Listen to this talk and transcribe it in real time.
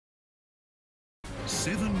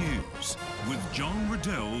7 News with John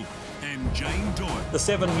Riddell and Jane Doyle. The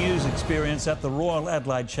 7 News experience at the Royal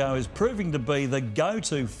Adelaide Show is proving to be the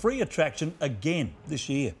go-to free attraction again this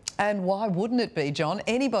year. And why wouldn't it be, John?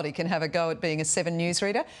 Anybody can have a go at being a 7 News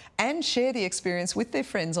reader and share the experience with their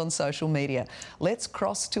friends on social media. Let's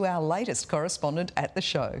cross to our latest correspondent at the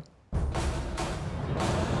show.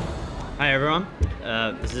 Hi everyone,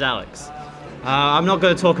 this is Alex. I'm not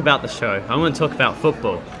going to talk about the show, I want to talk about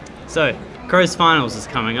football. So, Crows Finals is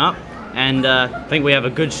coming up, and I think we have a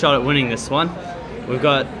good shot at winning this one.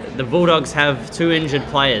 The Bulldogs have 2 injured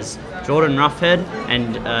players, Jordan Roughhead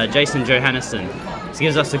and Jason Johannesson. This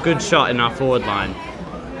gives us a good shot in our forward line.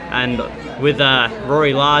 And with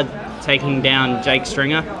Rory Lard taking down Jake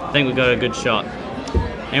Stringer, I think we've got a good shot.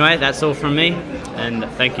 Anyway, that's all from me, and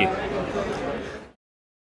thank you.